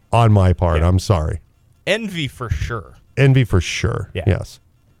on my part. Yeah. I'm sorry. Envy for sure. Envy for sure. Yeah. Yes.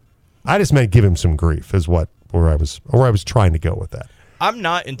 I just meant give him some grief is where I was trying to go with that. I'm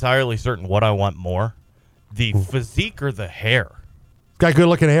not entirely certain what I want more, the physique or the hair. It's got good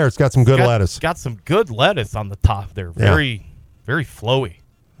looking hair. It's got some good lettuce. It's got some good lettuce on the top there. Very, very flowy.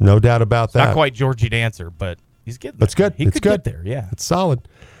 No doubt about that. Not quite Georgie Dancer, but he's getting there. That's good. He could get there, yeah. It's solid.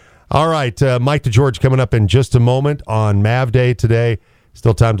 All right, Mike DeGeorge coming up in just a moment on Mav Day today.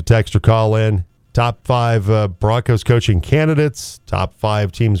 Still time to text or call in. Top 5 Broncos coaching candidates. Top 5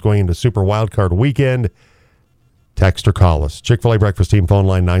 teams going into Super Wildcard Weekend. Text or call us. Chick-fil-A Breakfast Team phone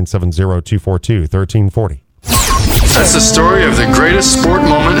line 970-242-1340. That's the story of the greatest sport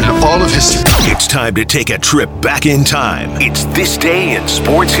moment in all of history. It's time to take a trip back in time. It's This Day in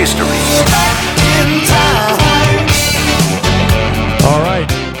Sports History. Back in time.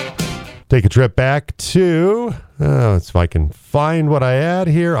 take a trip back to, if I can find what I had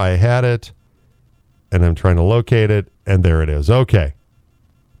here. I had it, and I'm trying to locate it, and there it is. Okay.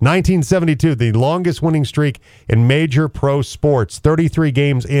 1972, the longest winning streak in major pro sports. 33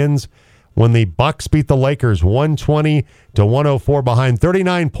 games ends when the Bucks beat the Lakers 120-104 behind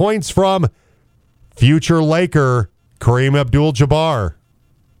 39 points from future Laker Kareem Abdul-Jabbar.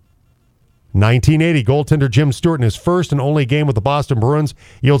 1980, goaltender Jim Stewart in his first and only game with the Boston Bruins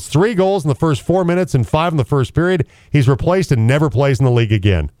yields 3 goals in the first 4 minutes and 5 in the first period. He's replaced and never plays in the league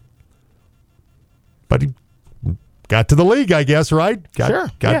again. But he got to the league, I guess, right? Got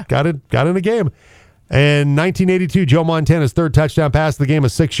in a game. And 1982, Joe Montana's third touchdown pass of the game, a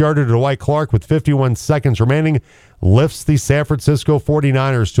 6-yarder to Dwight Clark with 51 seconds remaining, lifts the San Francisco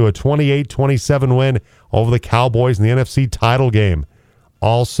 49ers to a 28-27 win over the Cowboys in the NFC title game.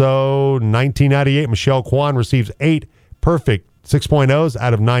 Also, 1998, Michelle Kwan receives 8 perfect 6.0s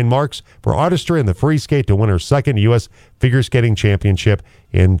out of 9 marks for artistry in the free skate to win her second U.S. figure skating championship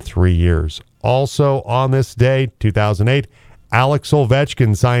in 3 years. Also on this day, 2008, Alex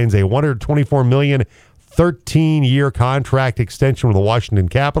Ovechkin signs a $124 million 13-year contract extension with the Washington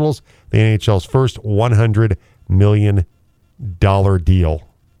Capitals, the NHL's first $100 million deal.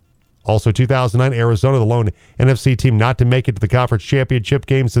 Also, 2009, Arizona, the lone NFC team not to make it to the conference championship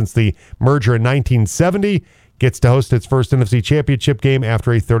game since the merger in 1970, gets to host its first NFC championship game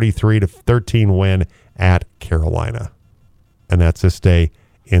after a 33-13 win at Carolina. And that's this day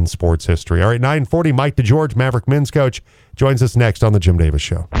in sports history. All right, 9:40, Mike DeGeorge, Maverick men's coach, joins us next on The Jim Davis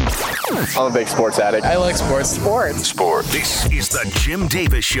Show. I'm a big sports addict. I like sports. Sport. This is The Jim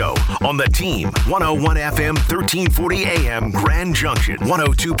Davis Show on the Team. 101 FM, 1340 AM, Grand Junction.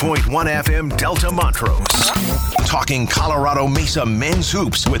 102.1 FM, Delta Montrose. Talking Colorado Mesa men's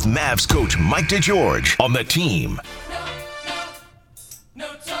hoops with Mavs coach Mike DeGeorge on the Team.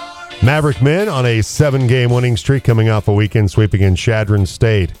 Maverick men on a 7-game winning streak coming off a weekend sweep against Chadron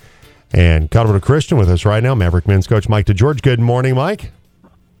State. And Colorado Christian with us right now, Maverick men's coach Mike DeGeorge. Good morning, Mike.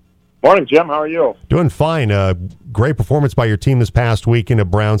 Morning, Jim. How are you? Doing fine. Great performance by your team this past weekend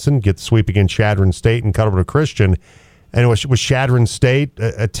at Brownson. Get the sweep against Chadron State and Colorado Christian. And was Chadron State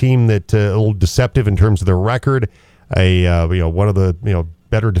a team that a little deceptive in terms of their record? One of the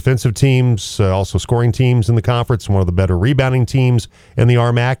better defensive teams, also scoring teams in the conference, one of the better rebounding teams in the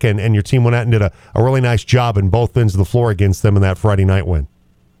RMAC, and your team went out and did a really nice job in both ends of the floor against them in that Friday night win.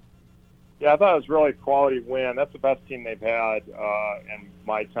 Yeah, I thought it was really a quality win. That's the best team they've had in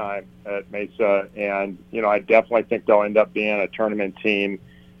my time at Mesa, and I definitely think they'll end up being a tournament team.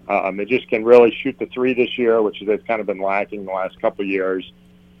 They just can really shoot the three this year, which they've kind of been lacking the last couple of years,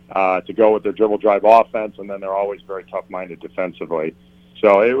 to go with their dribble drive offense, and then they're always very tough-minded defensively.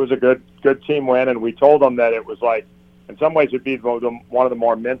 So it was a good team win, and we told them that it was like, in some ways, it'd be one of the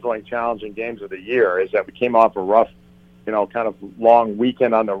more mentally challenging games of the year. Is that we came off a rough, kind of long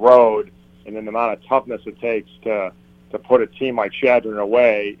weekend on the road, and then the amount of toughness it takes to put a team like Chadron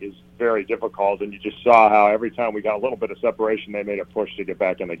away is very difficult. And you just saw how every time we got a little bit of separation, they made a push to get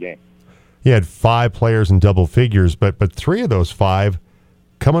back in the game. He had 5 players in double figures, but 3 of those 5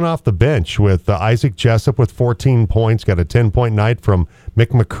 coming off the bench with Isaac Jessup with 14 points, got a 10-point night from Mick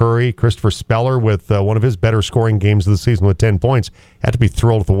McCurry. Christopher Speller with one of his better scoring games of the season with 10 points. Had to be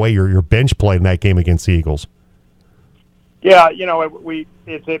thrilled with the way your bench played in that game against the Eagles. Yeah,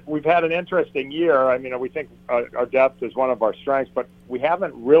 we've had an interesting year. I mean, we think our depth is one of our strengths, but we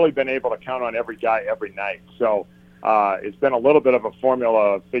haven't really been able to count on every guy every night. So it's been a little bit of a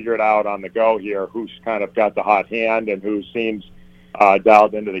formula, figure it out on the go here, who's kind of got the hot hand and who seems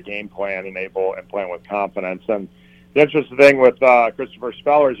dialed into the game plan and playing with confidence. And the interesting thing with Christopher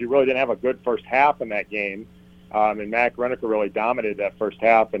Speller is he really didn't have a good first half in that game. And Mac Reniker really dominated that first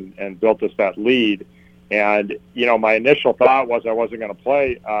half and built us that lead. And, my initial thought was I wasn't going to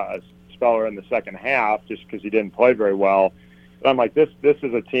play Speller in the second half just because he didn't play very well. But I'm like, this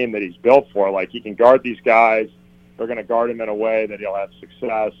is a team that he's built for. Like, he can guard these guys. They're going to guard him in a way that he'll have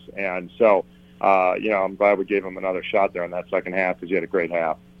success. And so, I'm glad we gave him another shot there in that second half because he had a great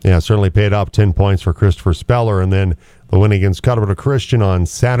half. Yeah, certainly paid off. 10 points for Christopher Speller. And then the win against Colorado Christian on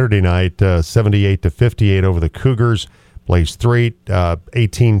Saturday night, 78-58 over the Cougars. Blaze Street,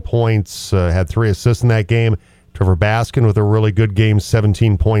 18 points, had 3 assists in that game. Trevor Baskin with a really good game,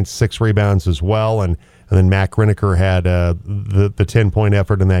 17 points, 6 rebounds as well. And then Mac Reniker had the 10-point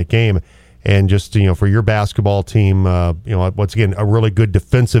effort in that game. And just, for your basketball team, once again, a really good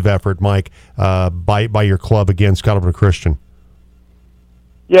defensive effort, Mike, by your club against Colorado Christian.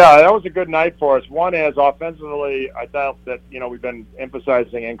 Yeah, that was a good night for us. One is offensively, I thought that, we've been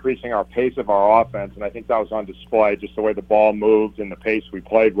emphasizing increasing our pace of our offense, and I think that was on display, just the way the ball moved and the pace we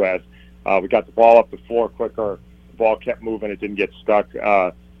played with. We got the ball up the floor quicker. The ball kept moving. It didn't get stuck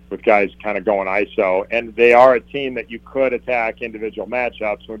with guys kind of going ISO. And they are a team that you could attack individual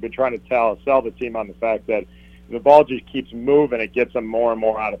matchups. We've been trying to sell the team on the fact that the ball just keeps moving. It gets them more and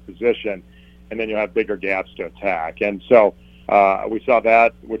more out of position, and then you'll have bigger gaps to attack. And so we saw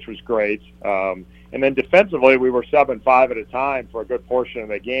that, which was great. And then defensively, we were subbing 5 at a time for a good portion of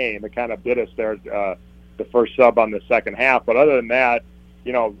the game. It kind of bit us there, the first sub on the second half. But other than that,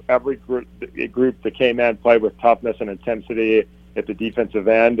 every group that came in played with toughness and intensity at the defensive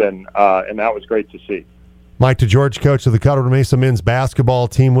end, and that was great to see. Mike DeGeorge, coach of the Colorado Mesa men's basketball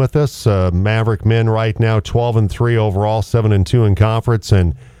team, with us. Maverick men right now 12-3 overall, 7-2 in conference,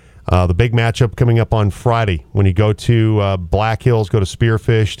 and the big matchup coming up on Friday when you go to Black Hills, go to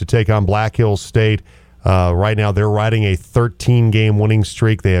Spearfish to take on Black Hills State. Right now they're riding a 13-game winning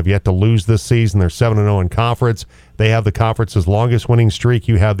streak. They have yet to lose this season. They're 7-0 in conference. They have the conference's longest winning streak.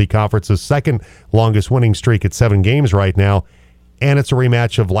 You have the conference's second longest winning streak at 7 games right now. And it's a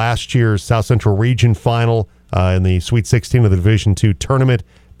rematch of last year's South Central Region final in the Sweet 16 of the Division II tournament.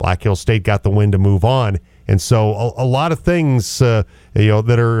 Black Hills State got the win to move on. And so a lot of things that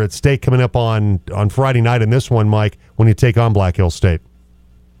are at stake coming up on Friday night in this one, Mike, when you take on Black Hills State.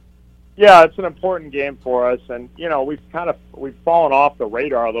 Yeah, it's an important game for us, and we've fallen off the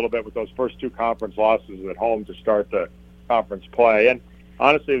radar a little bit with those first 2 conference losses at home to start the conference play. And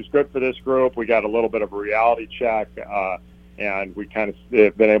honestly, it was good for this group. We got a little bit of a reality check, and we kind of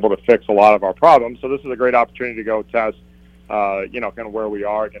been able to fix a lot of our problems. So this is a great opportunity to go test, kind of where we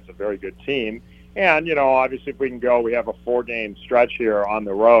are against a very good team. And obviously, if we can go, we have a 4-game stretch here on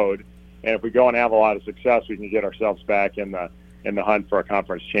the road, and if we go and have a lot of success, we can get ourselves back in the hunt for a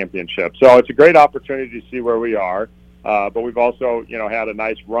conference championship. So it's a great opportunity to see where we are. But we've also, had a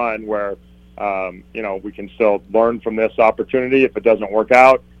nice run where, we can still learn from this opportunity if it doesn't work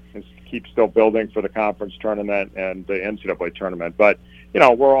out and keep still building for the conference tournament and the NCAA tournament. But,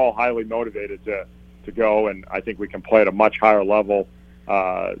 we're all highly motivated to go, and I think we can play at a much higher level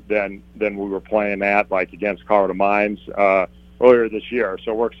than we were playing at, like against Colorado Mines earlier this year.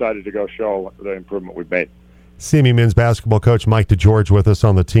 So we're excited to go show the improvement we've made. CME men's basketball coach Mike DeGeorge with us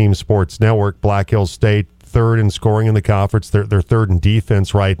on the Team Sports Network. Black Hills State, 3rd in scoring in the conference. They're 3rd in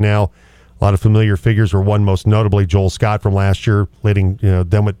defense right now. A lot of familiar figures were one most notably Joel Scott from last year, leading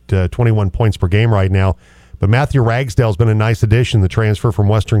them at 21 points per game right now. But Matthew Ragsdale's been a nice addition, the transfer from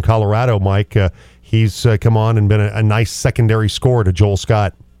Western Colorado, Mike. He's come on and been a nice secondary scorer to Joel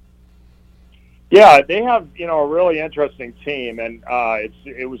Scott. Yeah, they have, a really interesting team, and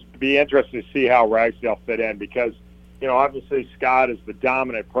it was to be interesting to see how Ragsdale fit in because, obviously Scott is the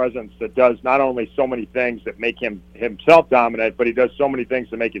dominant presence that does not only so many things that make him himself dominant, but he does so many things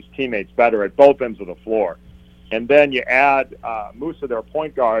to make his teammates better at both ends of the floor. And then you add Musa, their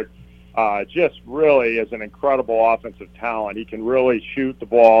point guard, just really is an incredible offensive talent. He can really shoot the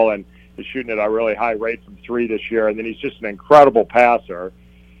ball, and is shooting at a really high rate from 3 this year, and then he's just an incredible passer.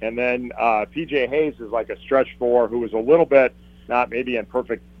 And then P.J. Hayes is like a stretch 4 who was a little bit not maybe in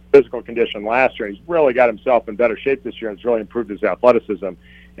perfect physical condition last year. He's really got himself in better shape this year and has really improved his athleticism.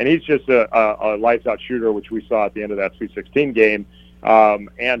 And he's just a lights-out shooter, which we saw at the end of that Sweet 16 game.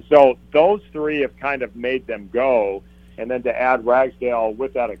 And so those 3 have kind of made them go. And then to add Ragsdale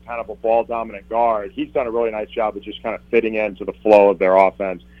with that kind of a ball-dominant guard, he's done a really nice job of just kind of fitting into the flow of their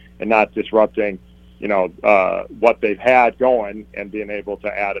offense and not disrupting what they've had going and being able to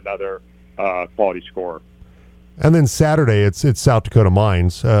add another quality scorer. And then Saturday, it's South Dakota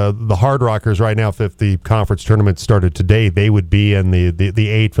Mines. The Hard Rockers right now, if the conference tournament started today, they would be in the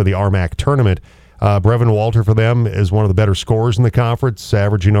 8 for the RMAC tournament. Brevin Walter for them is one of the better scorers in the conference,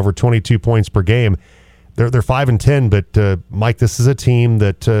 averaging over 22 points per game. They're 5-10, but Mike, this is a team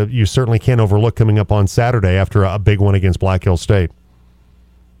that you certainly can't overlook coming up on Saturday after a big one against Black Hills State.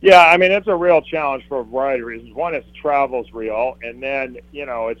 Yeah, I mean, it's a real challenge for a variety of reasons. One is travel's real, and then,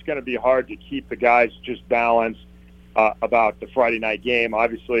 it's going to be hard to keep the guys just balanced about the Friday night game.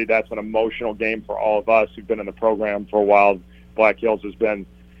 Obviously, that's an emotional game for all of us who've been in the program for a while. Black Hills has been,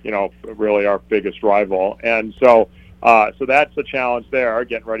 really our biggest rival. And so that's a challenge there,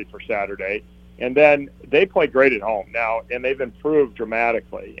 getting ready for Saturday. And then they play great at home now, and they've improved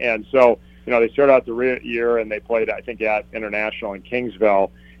dramatically. And so, they started out the year, and they played, I think, at International in Kingsville,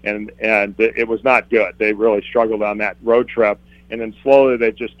 and it was not good. They really struggled on that road trip, and then slowly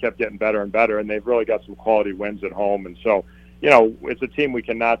they just kept getting better and better, and they've really got some quality wins at home. And so, it's a team we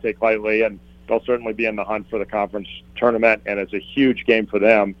cannot take lightly, and they'll certainly be in the hunt for the conference tournament, and it's a huge game for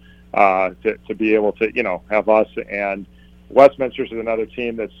them to be able to, have us. And Westminster's is another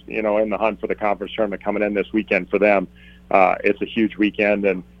team that's, in the hunt for the conference tournament coming in this weekend for them. It's a huge weekend,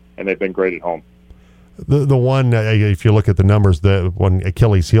 and and they've been great at home. The one, if you look at the numbers, the one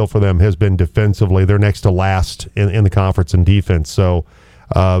Achilles heel for them has been defensively. They're next to last in the conference in defense. So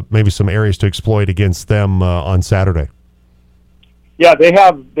maybe some areas to exploit against them on Saturday. Yeah,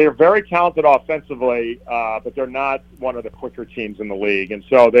 they're very talented offensively, but they're not one of the quicker teams in the league. And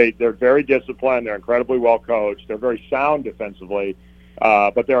so they're very disciplined. They're incredibly well coached. They're very sound defensively.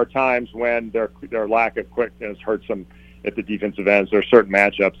 But there are times when their lack of quickness hurts them at the defensive ends. There are certain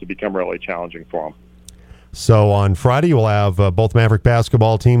matchups that become really challenging for them. So on Friday, we'll have both Maverick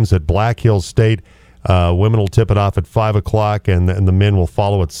basketball teams at Black Hills State. Women will tip it off at 5 o'clock, and the men will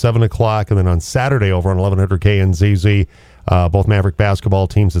follow at 7 o'clock. And then on Saturday over on 1100 KNZZ, both Maverick basketball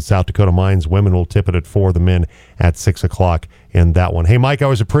teams at South Dakota Mines. Women will tip it at 4, the men at 6 o'clock in that one. Hey, Mike, I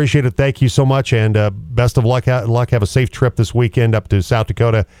always appreciate it. Thank you so much, and best of luck. Have a safe trip this weekend up to South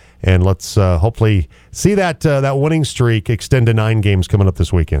Dakota, and let's hopefully see that winning streak extend to 9 games coming up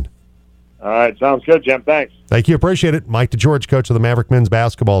this weekend. All right, sounds good, Jim. Thanks. Thank you. Appreciate it. Mike DeGeorge, coach of the Maverick men's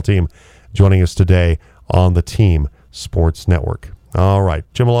basketball team, joining us today on the Team Sports Network. All right,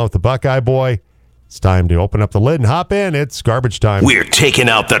 Jim along with the Buckeye Boy. It's time to open up the lid and hop in. It's garbage time. We're taking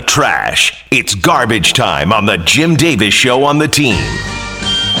out the trash. It's garbage time on the Jim Davis Show on the Team.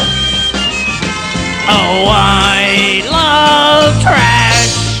 Oh, I love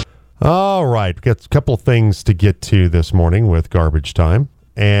trash. All right, we've got a couple of things to get to this morning with garbage time.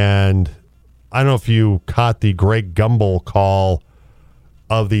 And I don't know if you caught the Greg Gumbel call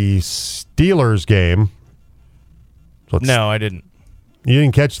of the Steelers game. No, I didn't. You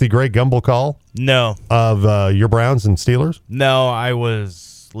didn't catch the Greg Gumbel call? No. Of your Browns and Steelers? No, I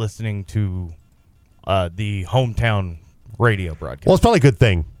was listening to the hometown radio broadcast. Well, it's probably a good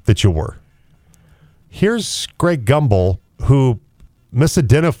thing that you were. Here's Greg Gumbel, who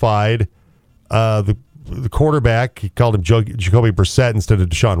misidentified the quarterback. He called him Jacoby Brissett instead of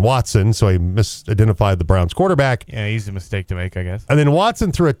Deshaun Watson, so he misidentified the Browns quarterback. Yeah, easy mistake to make, I guess. And then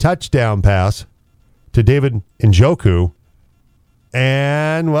Watson threw a touchdown pass to David Njoku.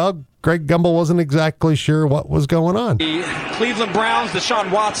 And, well, Greg Gumbel wasn't exactly sure what was going on. The Cleveland Browns,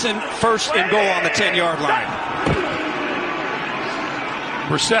 Deshaun Watson, first and goal on the 10-yard line.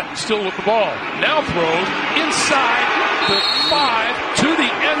 Brissett still with the ball. Now throws inside the 5 to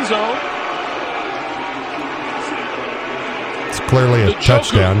the end zone. It's clearly a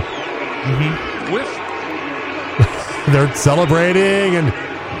touchdown. Mm-hmm. They're celebrating and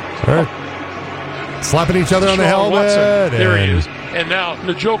they're slapping each other on the helmet. Watson, there he is. And now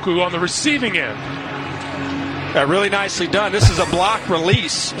Njoku on the receiving end. Really nicely done. This is a block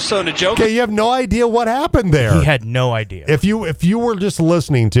release. So Njoku. Okay, you have no idea what happened there. He had no idea. If you were just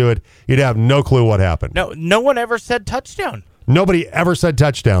listening to it, you'd have no clue what happened. No one ever said touchdown. Nobody ever said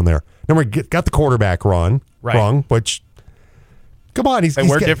touchdown there. Number got the quarterback wrong, which, come on, they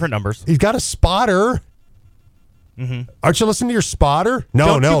wear different numbers. He's got a spotter. Mm-hmm. Aren't you listening to your spotter?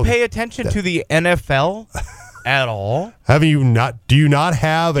 No. Don't you pay attention to the NFL at all? Do you not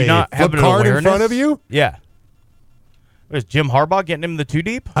have a flip card in front of you? Yeah. Was Jim Harbaugh getting him the 2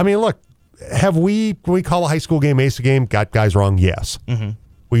 deep? I mean, look, when we call a high school game ace a game, got guys wrong? Yes. Mm-hmm.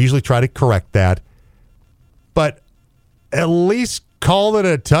 We usually try to correct that. But at least call it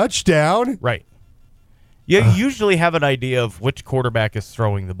a touchdown. Right. You usually have an idea of which quarterback is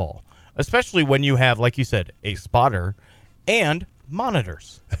throwing the ball, especially when you have, like you said, a spotter and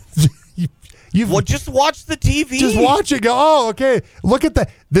monitors. Just watch the TV. Just watch it. Go, oh, okay. Look at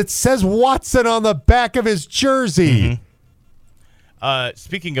that says Watson on the back of his jersey. Mm-hmm.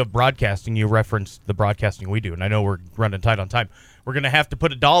 Speaking of broadcasting, you referenced the broadcasting we do, and I know we're running tight on time. We're going to have to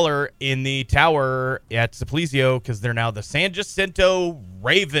put $1 in the tower at Simplicio because they're now the San Jacinto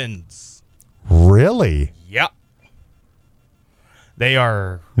Ravens. Really? Yep. They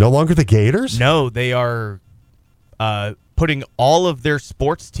are... No longer the Gators? No, they are putting all of their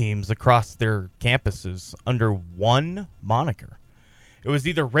sports teams across their campuses under one moniker. It was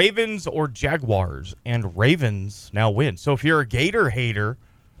either Ravens or Jaguars, and Ravens now win. So if you're a Gator hater...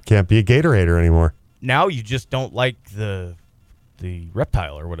 Can't be a Gator hater anymore. Now you just don't like the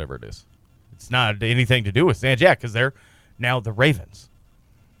reptile or whatever it is. It's not anything to do with San Jack because they're now the Ravens.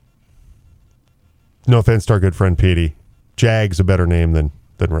 No offense to our good friend Petey. Jag's a better name than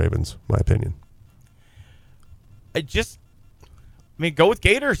Ravens, my opinion. Go with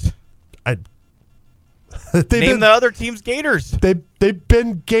Gators. Name the other team's Gators. They've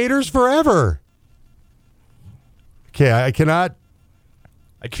been Gators forever. Okay, I cannot.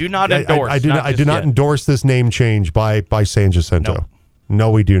 I do not endorse. I do not endorse this name change by San Jacinto.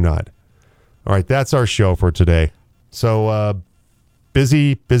 No, we do not. All right, that's our show for today. So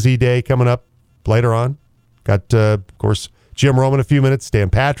busy day coming up later on. Got of course Jim Rome in a few minutes, Stan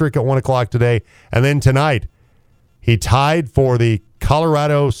Patrick at 1 o'clock today. And then tonight, he tied for the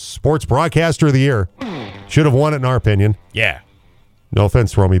Colorado Sports Broadcaster of the Year. Should have won it in our opinion. Yeah. No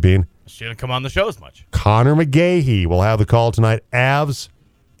offense, Romy Bean. Shouldn't come on the show as much. Connor McGahey will have the call tonight. Avs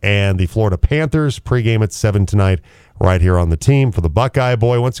and the Florida Panthers pregame at 7 tonight right here on the team for the Buckeye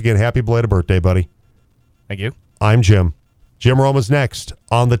Boy. Once again, happy belated birthday, buddy. Thank you. I'm Jim. Jim Rome is next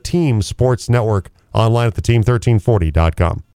on the Team Sports Network, online at theteam1340.com.